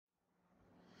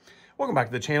Welcome back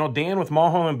to the channel. Dan with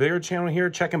Mulhollen Billiard channel here,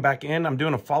 checking back in. I'm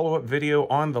doing a follow-up video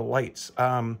on the lights.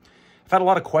 I've had a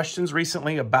lot of questions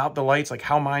recently about the lights, like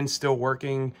how mine's still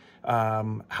working,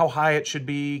 how high it should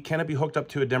be, can it be hooked up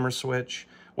to a dimmer switch,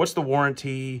 what's the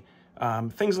warranty,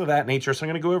 things of that nature. So I'm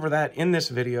going to go over that in this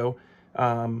video.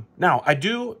 Now,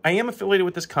 I am affiliated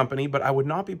with this company, but I would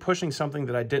not be pushing something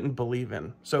that I didn't believe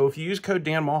in. So if you use code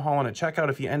DanMulhollen at checkout,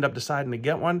 if you end up deciding to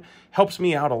get one, helps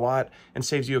me out a lot and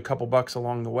saves you a couple bucks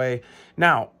along the way.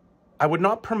 Now, I would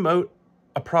not promote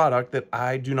a product that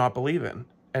I do not believe in.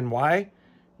 And why?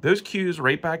 Those cues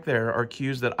right back there are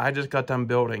cues that I just got done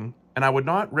building, and I would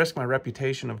not risk my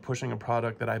reputation of pushing a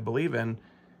product that I believe in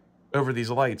over these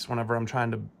lights whenever I'm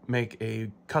trying to make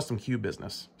a custom cue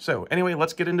business. So anyway,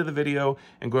 let's get into the video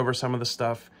and go over some of the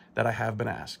stuff that I have been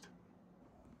asked.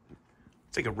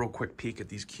 Let's take a real quick peek at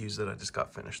these cues that I just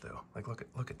got finished though. Like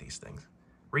look at these things.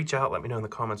 Reach out, let me know in the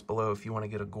comments below if you want to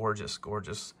get a gorgeous,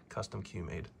 gorgeous custom cue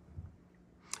made.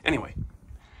 Anyway,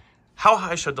 how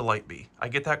high should the light be? I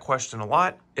get that question a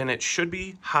lot, and it should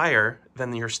be higher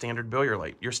than your standard billiard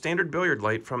light. Your standard billiard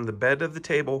light, from the bed of the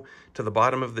table to the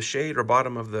bottom of the shade or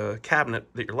bottom of the cabinet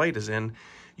that your light is in,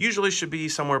 usually should be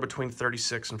somewhere between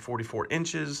 36 and 44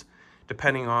 inches,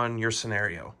 depending on your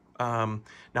scenario.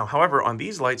 Now, however, on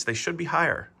these lights, they should be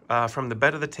higher. From the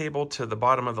bed of the table to the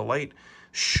bottom of the light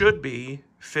should be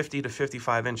 50 to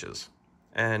 55 inches.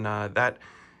 And that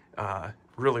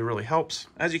really helps.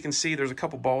 As you can see, there's a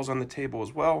couple balls on the table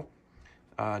as well.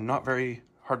 Hardly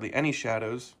any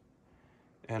shadows,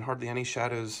 and hardly any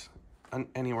shadows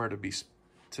anywhere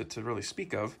to really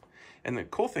speak of. And the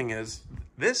cool thing is,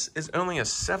 this is only a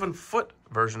 7-foot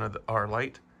version of our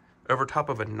light over top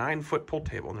of a 9-foot pool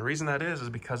table. And the reason that is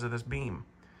because of this beam.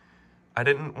 I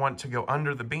didn't want to go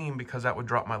under the beam because that would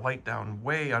drop my light down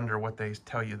way under what they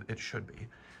tell you it should be.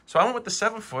 So I went with the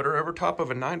 7-footer over top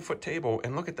of a 9-foot table,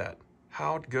 and look at that.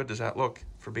 How good does that look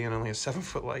for being only a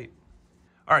 7-foot light?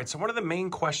 All right, so one of the main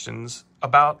questions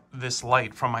about this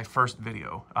light from my first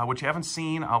video, which you haven't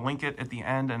seen, I'll link it at the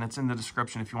end and it's in the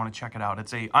description if you want to check it out.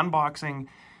 It's a unboxing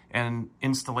and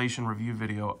installation review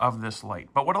video of this light.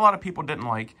 But what a lot of people didn't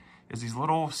like is these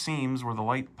little seams where the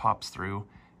light pops through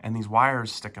and these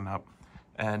wires sticking up.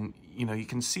 And you know, you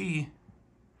can see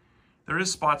there is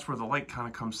spots where the light kind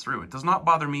of comes through. It does not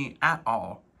bother me at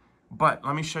all. But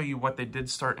let me show you what they did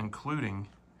start including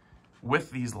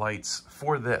with these lights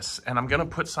for this. And I'm gonna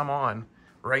put some on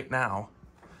right now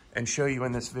and show you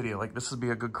in this video. Like, this would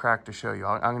be a good crack to show you.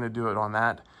 I'm gonna do it on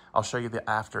that. I'll show you the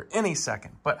after any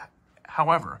second. But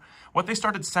however, what they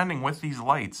started sending with these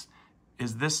lights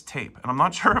is this tape. And I'm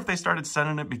not sure if they started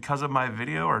sending it because of my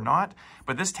video or not,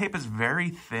 but this tape is very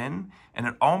thin, and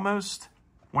it almost,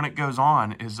 when it goes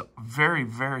on, is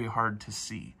very hard to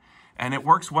see. And it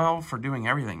works well for doing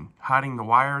everything. Hiding the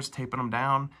wires, taping them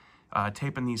down,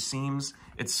 taping these seams.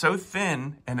 It's so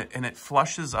thin and it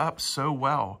flushes up so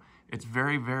well. It's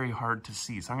very hard to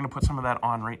see. So I'm gonna put some of that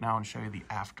on right now and show you the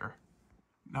after.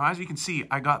 Now, as you can see,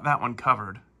 I got that one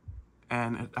covered.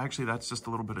 And actually, that's just a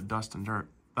little bit of dust and dirt.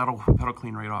 That'll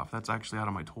clean right off. That's actually out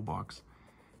of my toolbox.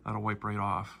 That'll wipe right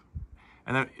off.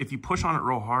 And then if you push on it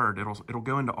real hard, it'll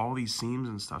go into all these seams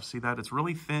and stuff. See that? It's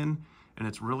really thin, and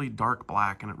it's really dark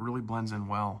black, and it really blends in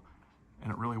well,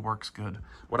 and it really works good.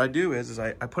 What I do is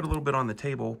I put a little bit on the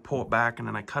table, pull it back, and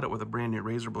then I cut it with a brand new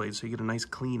razor blade so you get a nice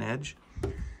clean edge.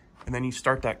 And then you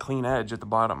start that clean edge at the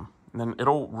bottom, and then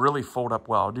it'll really fold up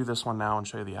well. I'll do this one now and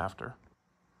show you the after.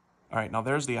 All right, now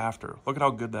there's the after. Look at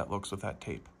how good that looks with that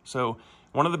tape. So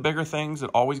one of the bigger things that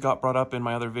always got brought up in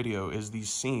my other video is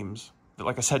these seams that,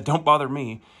 like I said, don't bother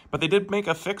me, but they did make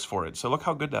a fix for it. So look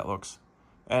how good that looks.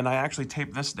 And I actually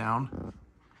taped this down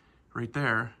right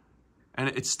there, and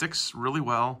it sticks really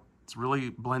well. It really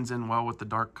blends in well with the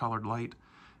dark colored light.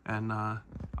 And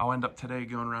I'll end up today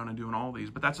going around and doing all these,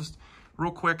 but that's just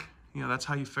real quick. You know, that's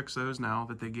how you fix those now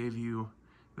that they gave you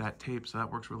that tape. So that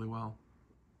works really well.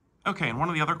 Okay, and one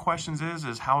of the other questions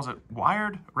is how's it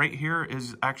wired? Right here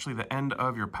is actually the end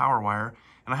of your power wire,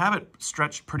 and I have it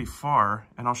stretched pretty far,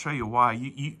 and I'll show you why.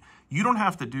 You don't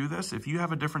have to do this. If you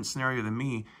have a different scenario than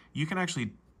me, you can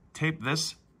actually tape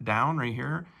this down right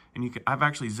here, and I've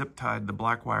actually zip tied the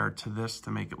black wire to this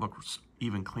to make it look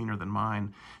even cleaner than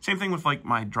mine. Same thing with like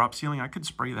my drop ceiling. I could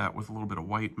spray that with a little bit of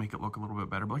white, make it look a little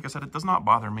bit better. But like I said, it does not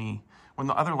bother me. When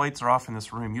the other lights are off in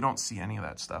this room, you don't see any of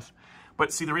that stuff.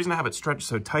 But see, the reason I have it stretched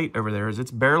so tight over there is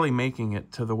it's barely making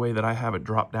it to the way that I have it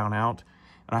drop down out,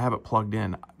 and I have it plugged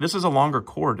in. This is a longer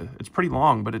cord. It's pretty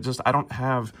long, but I don't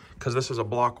have, because this is a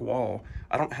block wall,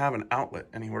 I don't have an outlet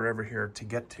anywhere over here to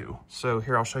get to. So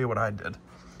here, I'll show you what I did.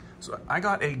 So I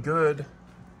got a good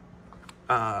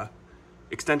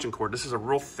extension cord. This is a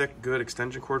real thick, good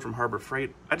extension cord from Harbor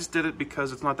Freight. I just did it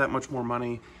because it's not that much more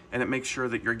money, and it makes sure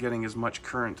that you're getting as much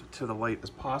current to the light as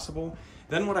possible.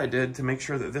 Then what I did to make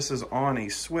sure that this is on a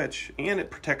switch and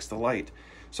it protects the light.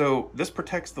 So this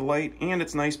protects the light, and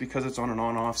it's nice because it's on an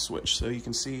on-off switch. So you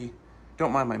can see,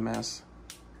 don't mind my mess,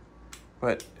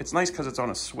 but it's nice because it's on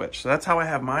a switch. So that's how I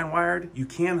have mine wired. You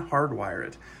can hardwire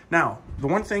it. Now, the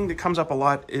one thing that comes up a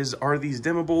lot is, are these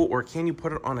dimmable, or can you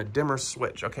put it on a dimmer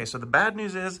switch? Okay, so the bad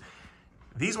news is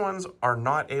these ones are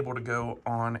not able to go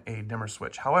on a dimmer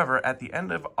switch. However, at the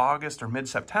end of August or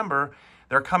mid-September,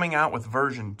 they're coming out with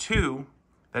version 2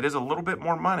 that is a little bit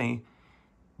more money,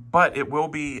 but it will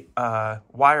be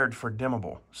wired for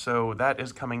dimmable. So that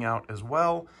is coming out as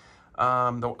well.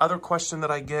 The other question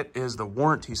that I get is the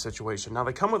warranty situation. Now,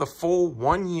 they come with a full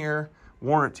 1-year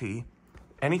warranty.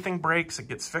 Anything breaks, it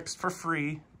gets fixed for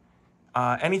free.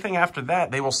 Anything after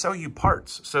that, they will sell you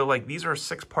parts. So like, these are a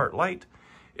 6-part light.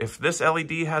 If this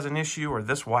LED has an issue or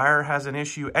this wire has an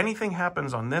issue, anything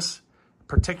happens on this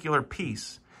particular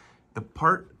piece, the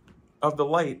part of the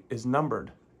light is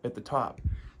numbered at the top.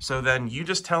 So then you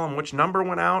just tell them which number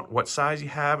went out, what size you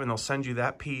have, and they'll send you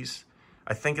that piece.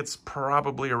 I think it's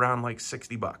probably around like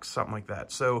 60 bucks, something like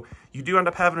that. So you do end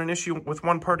up having an issue with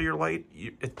one part of your light.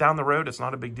 It's down the road. It's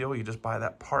not a big deal. You just buy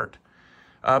that part.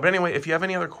 But anyway, if you have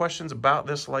any other questions about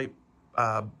this light,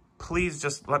 please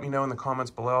just let me know in the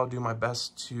comments below. I'll do my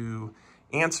best to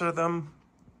answer them.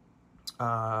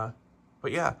 But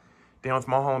yeah, Dan with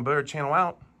Mulhollen Billiard channel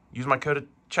out. Use my code at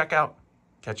checkout.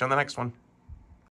 Catch you on the next one.